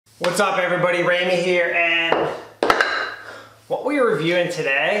What's up everybody, Ramey here, and what we're reviewing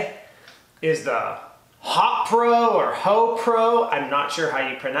today is the HOPRO or HOPRO, I'm not sure how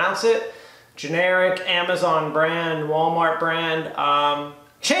you pronounce it, generic Amazon brand, Walmart brand,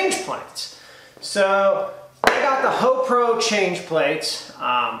 change plates. So I got the HOPRO change plates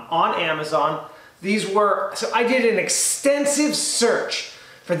on Amazon. So I did an extensive search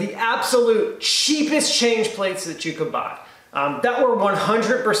for the absolute cheapest change plates that you could buy. That were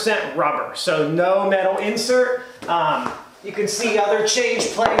 100% rubber, so no metal insert. You can see other change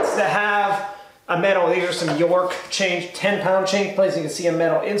plates that have a metal, these are some York 10-pound change plates. You can see a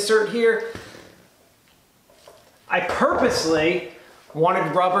metal insert here. I purposely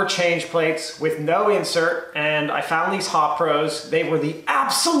wanted rubber change plates with no insert, and I found these HOPROs. They were the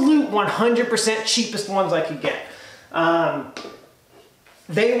absolute 100% cheapest ones I could get.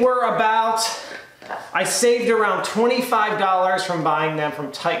 They were about, I saved around $25 from buying them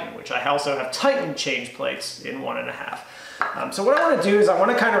from Titan, which I also have Titan change plates in 1.5. So what I want to do is I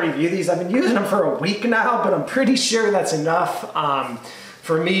want to kind of review these. I've been using them for a week now, but I'm pretty sure that's enough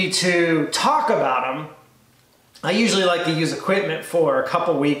for me to talk about them. I usually like to use equipment for a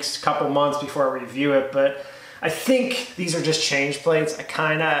couple weeks, couple months before I review it, but I think these are just change plates. I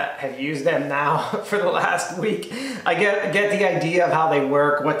kind of have used them now for the last week. I get the idea of how they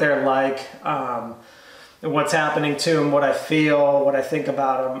work, what they're like, what's happening to them, what I feel, what I think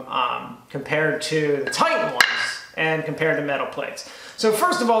about them, compared to the Titan ones and compared to metal plates. So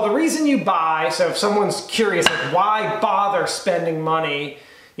first of all, the reason you buy, so if someone's curious, like, why bother spending money?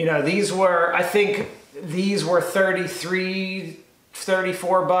 You know, these were, I think these were 33,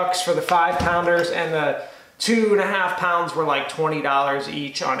 34 bucks for the 5-pounders, and the 2.5 pounds were like $20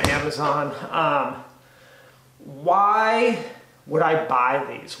 each on Amazon. Why would I buy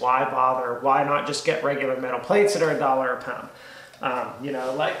these? Why bother? Why not just get regular metal plates that are $1 a pound? You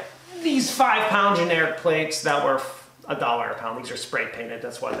know, like these 5-pound generic plates that were $1 a pound. These are spray painted,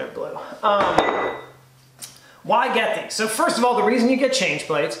 that's why they're blue. Why get these? So first of all, the reason you get change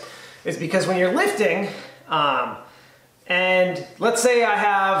plates is because when you're lifting, and let's say I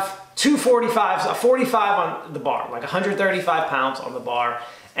have two 45s, a 45 on the bar, like 135 pounds on the bar,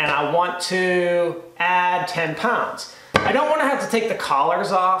 and I want to add 10 pounds. I don't want to have to take the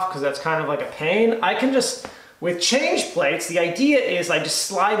collars off because that's kind of like a pain. I can just, with change plates, the idea is I just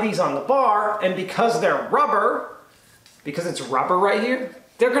slide these on the bar, and because they're rubber, because it's rubber right here,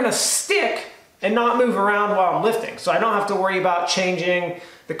 they're gonna stick and not move around while I'm lifting. So I don't have to worry about changing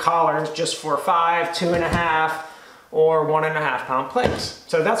the collars just for 5, 2.5, or 1.5 pound plates.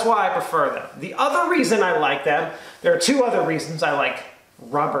 So that's why I prefer them. The other reason I like them, there are two other reasons I like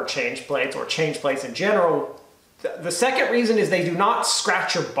rubber change plates or change plates in general. The second reason is they do not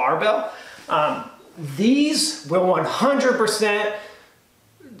scratch your barbell. These will 100%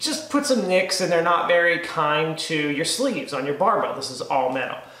 just put some nicks, and they're not very kind to your sleeves on your barbell. This is all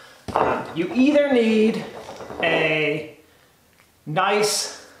metal. You either need a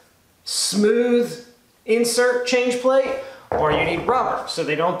nice, smooth insert change plate, or you need rubber so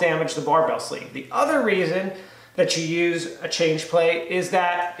they don't damage the barbell sleeve. The other reason that you use a change plate is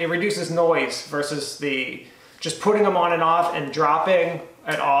that it reduces noise versus just putting them on and off and dropping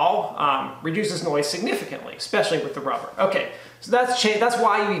at all reduces noise significantly, especially with the rubber. Okay, so that's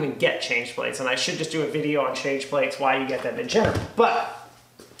why you even get change plates, and I should just do a video on change plates, why you get them in general. But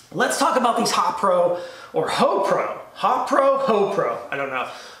let's talk about these HOPRO or HOPRO. HOPRO, HOPRO, I don't know,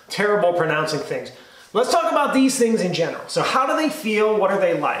 terrible pronouncing things. Let's talk about these things in general. So how do they feel? What are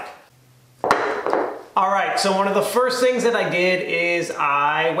they like? All right, so one of the first things that I did is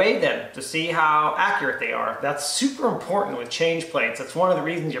I weighed them to see how accurate they are. That's super important with change plates. That's one of the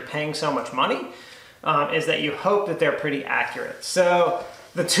reasons you're paying so much money, is that you hope that they're pretty accurate. So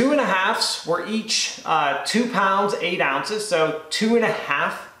the 2.5s were each 2 pounds, 8 ounces, so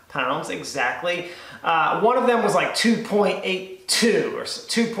 2.5 pounds exactly. One of them was like 2.82 or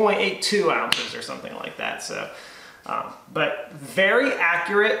 2.82 ounces or something like that. So, but very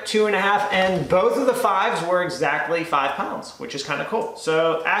accurate, 2.5, and both of the 5s were exactly 5 pounds, which is kind of cool.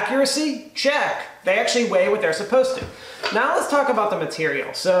 So accuracy, check. They actually weigh what they're supposed to. Now let's talk about the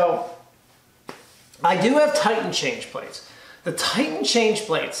material. So I do have Titan change plates. The Titan change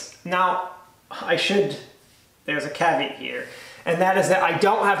plates, now there's a caveat here, and that is that I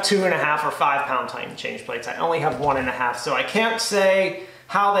don't have 2.5 or 5 pound Titan change plates. I only have 1.5, so I can't say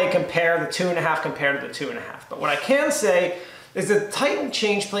how they compare, the 2.5 compared to the 2.5. But what I can say is that Titan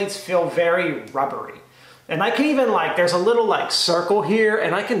change plates feel very rubbery. And I can even there's a little circle here,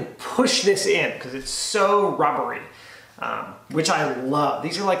 and I can push this in because it's so rubbery, which I love.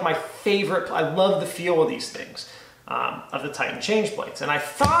 These are like my favorite. I love the feel of these things. of the Titan change plates. And I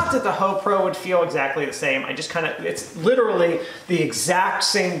thought that the HOPRO would feel exactly the same. I just kind of, it's literally the exact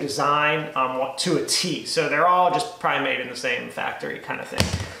same design to a T. So they're all just probably made in the same factory kind of thing.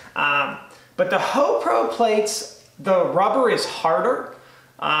 But the HOPRO plates, the rubber is harder.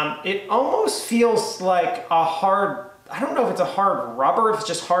 It almost feels like a hard, I don't know if it's a hard rubber, if it's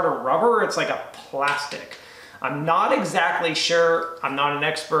just harder rubber, or it's like a plastic. I'm not exactly sure. I'm not an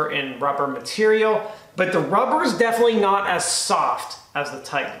expert in rubber material, but the rubber is definitely not as soft as the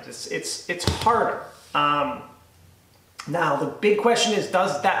Titan. It's harder. Now the big question is,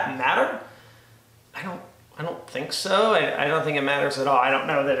 does that matter? I don't think so. I don't think it matters at all. I don't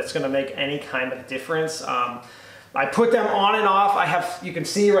know that it's going to make any kind of difference. I put them on and off. I have, you can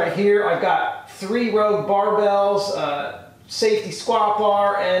see right here, I've got 3 Rogue barbells, safety squat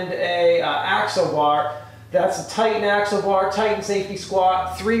bar, and a axle bar. That's a Titan axle bar, Titan safety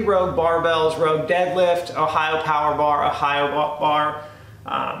squat, 3 Rogue barbells, Rogue deadlift, Ohio power bar, Ohio bar.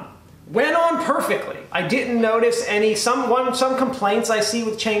 Went on perfectly. I didn't notice any, some complaints I see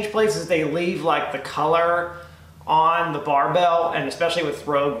with change plates is they leave like the color on the barbell, and especially with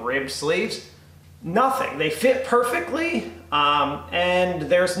Rogue rib sleeves. Nothing. They fit perfectly, and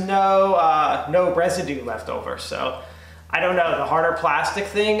there's no residue left over. So I don't know, the harder plastic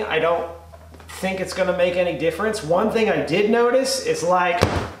thing, I don't think it's going to make any difference. One thing I did notice is like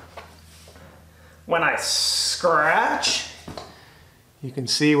when I scratch, you can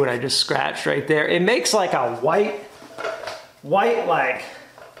see what I just scratched right there. It makes like a white like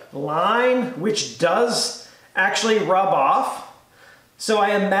line, which does actually rub off. So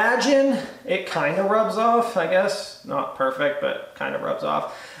I imagine it kind of rubs off, I guess. Not perfect, but kind of rubs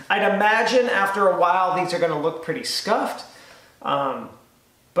off. I'd imagine after a while these are going to look pretty scuffed.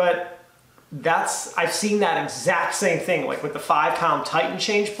 But I've seen that exact same thing, like with the 5-pound Titan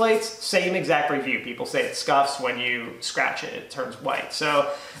change plates, same exact review. People say it scuffs when you scratch it, it turns white.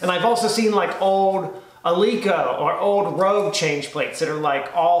 So, and I've also seen like old Alico or old Rogue change plates that are like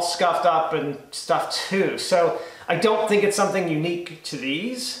all scuffed up and stuff too. So I don't think it's something unique to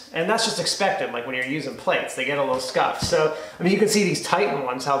these, and that's just expected. Like when you're using plates, they get a little scuffed. So, I mean, you can see these Titan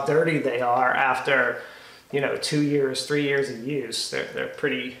ones, how dirty they are after, you know, 2 years, 3 years of use. They're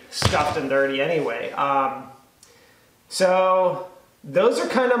pretty scuffed and dirty anyway. So those are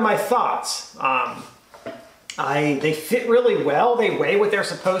kind of my thoughts. They fit really well. They weigh what they're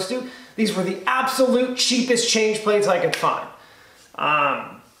supposed to. These were the absolute cheapest change plates I could find.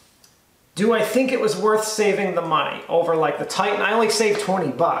 Do I think it was worth saving the money over like the Titan? I only saved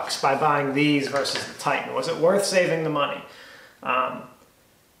 20 bucks by buying these versus the Titan. Was it worth saving the money?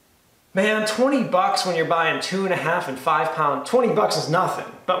 Man, 20 bucks when you're buying 2.5 and 5 pound, 20 bucks is nothing.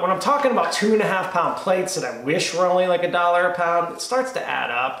 But when I'm talking about 2.5 pound plates that I wish were only like $1 a pound, it starts to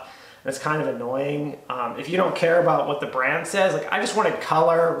add up. It's kind of annoying. If you don't care about what the brand says, like I just wanted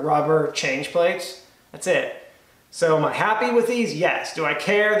color, rubber, change plates. That's it. So am I happy with these? Yes. Do I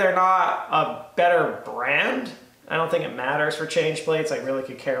care they're not a better brand? I don't think it matters for change plates. I really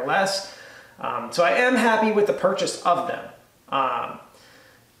could care less. So I am happy with the purchase of them.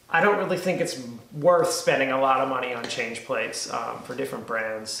 I don't really think it's worth spending a lot of money on change plates for different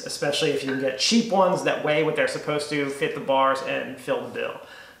brands, especially if you can get cheap ones that weigh what they're supposed to, fit the bars, and fill the bill.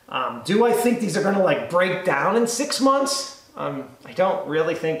 Do I think these are going to like break down in 6 months? I don't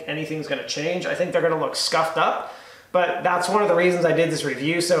really think anything's going to change. I think they're going to look scuffed up, but that's one of the reasons I did this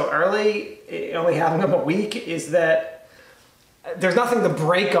review so early, only having them a week, is that there's nothing to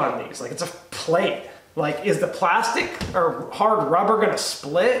break on these. Like, it's a plate. Like, is the plastic or hard rubber going to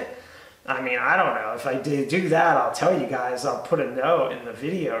split? I mean, I don't know. If I do that, I'll tell you guys. I'll put a note in the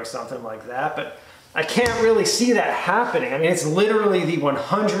video or something like that. But I can't really see that happening. I mean, it's literally the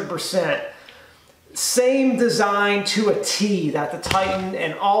 100% same design to a T that the Titan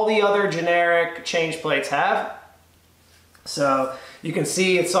and all the other generic change plates have. So you can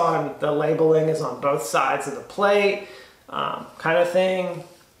see it's on, the labeling is on both sides of the plate, kind of thing.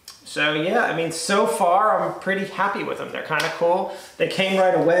 So yeah, I mean, so far I'm pretty happy with them. They're kind of cool. They came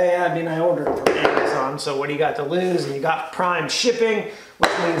right away. I mean, I ordered them from Amazon, so what do you got to lose? And you got prime shipping,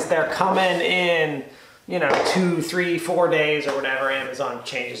 which means they're coming in, you know, 2, 3, 4 days or whatever. Amazon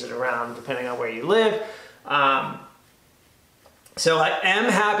changes it around depending on where you live. So I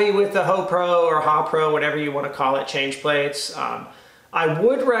am happy with the HOPRO or HOPRO, whatever you want to call it, change plates. I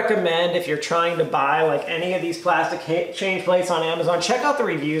would recommend, if you're trying to buy like any of these plastic change plates on Amazon, check out the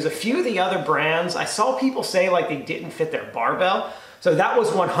reviews. A few of the other brands, I saw people say like they didn't fit their barbell. So that was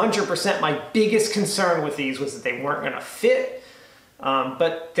 100% my biggest concern with these, was that they weren't going to fit.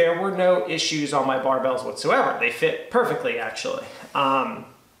 But there were no issues on my barbells whatsoever. They fit perfectly, actually.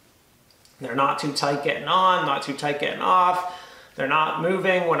 They're not too tight getting on, not too tight getting off. They're not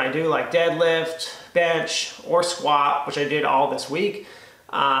moving when I do like deadlift, bench, or squat, which I did all this week.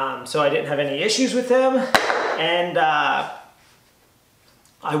 So I didn't have any issues with them. And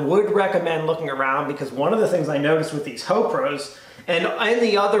I would recommend looking around, because one of the things I noticed with these HOPROs and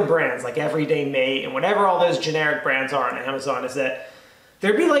the other brands like Everyday Mate and whatever all those generic brands are on Amazon is that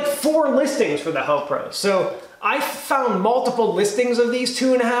there'd be like 4 listings for the HOPROs. So I found multiple listings of these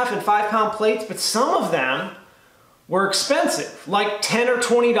 2.5 and 5 pound plates, but some of them were expensive, like $10 or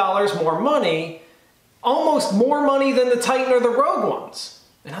 $20 more money, almost more money than the Titan or the Rogue ones.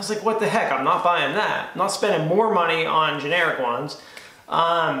 And I was like, what the heck, I'm not buying that. I'm not spending more money on generic ones.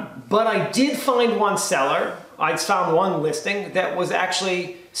 But I did find one seller, I found one listing that was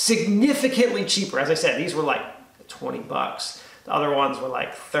actually significantly cheaper. As I said, these were like 20 bucks. The other ones were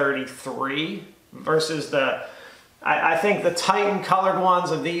like 33 versus I think the Titan colored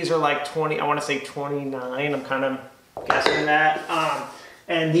ones of these are like 20, I want to say 29, I'm kind of guessing that.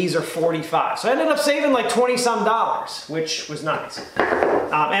 And these are 45. So I ended up saving like 20 some dollars, which was nice.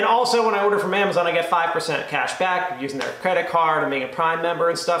 And also when I order from Amazon, I get 5% cash back using their credit card and being a Prime member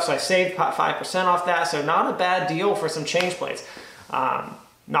and stuff. So I saved 5% off that. So not a bad deal for some change plates.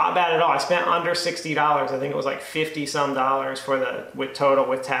 Not bad at all. I spent under $60. I think it was like 50 some dollars for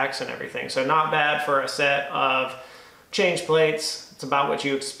with tax and everything. So not bad for a set of change plates. It's about what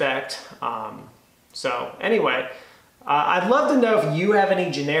you expect. So anyway, I'd love to know if you have any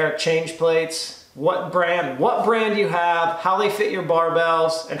generic change plates, what brand you have, how they fit your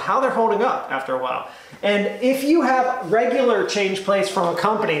barbells, and how they're holding up after a while. And if you have regular change plates from a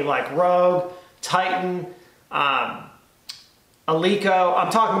company like Rogue, Titan, Alico,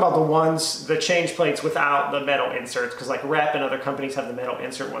 I'm talking about the change plates without the metal inserts, because like Rep and other companies have the metal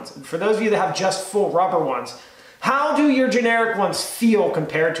insert ones. And for those of you that have just full rubber ones, how do your generic ones feel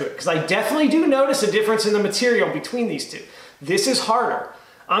compared to it? Because I definitely do notice a difference in the material between these two. This is harder.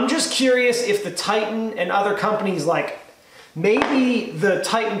 I'm just curious if the Titan and other companies, like maybe the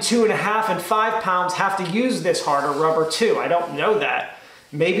Titan 2.5 and 5 pounds have to use this harder rubber too. I don't know that.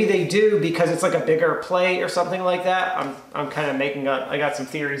 Maybe they do because it's like a bigger plate or something like that. I'm kind of making up, I got some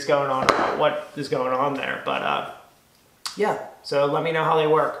theories going on about what is going on there. But yeah, so let me know how they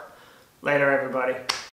work. Later, everybody.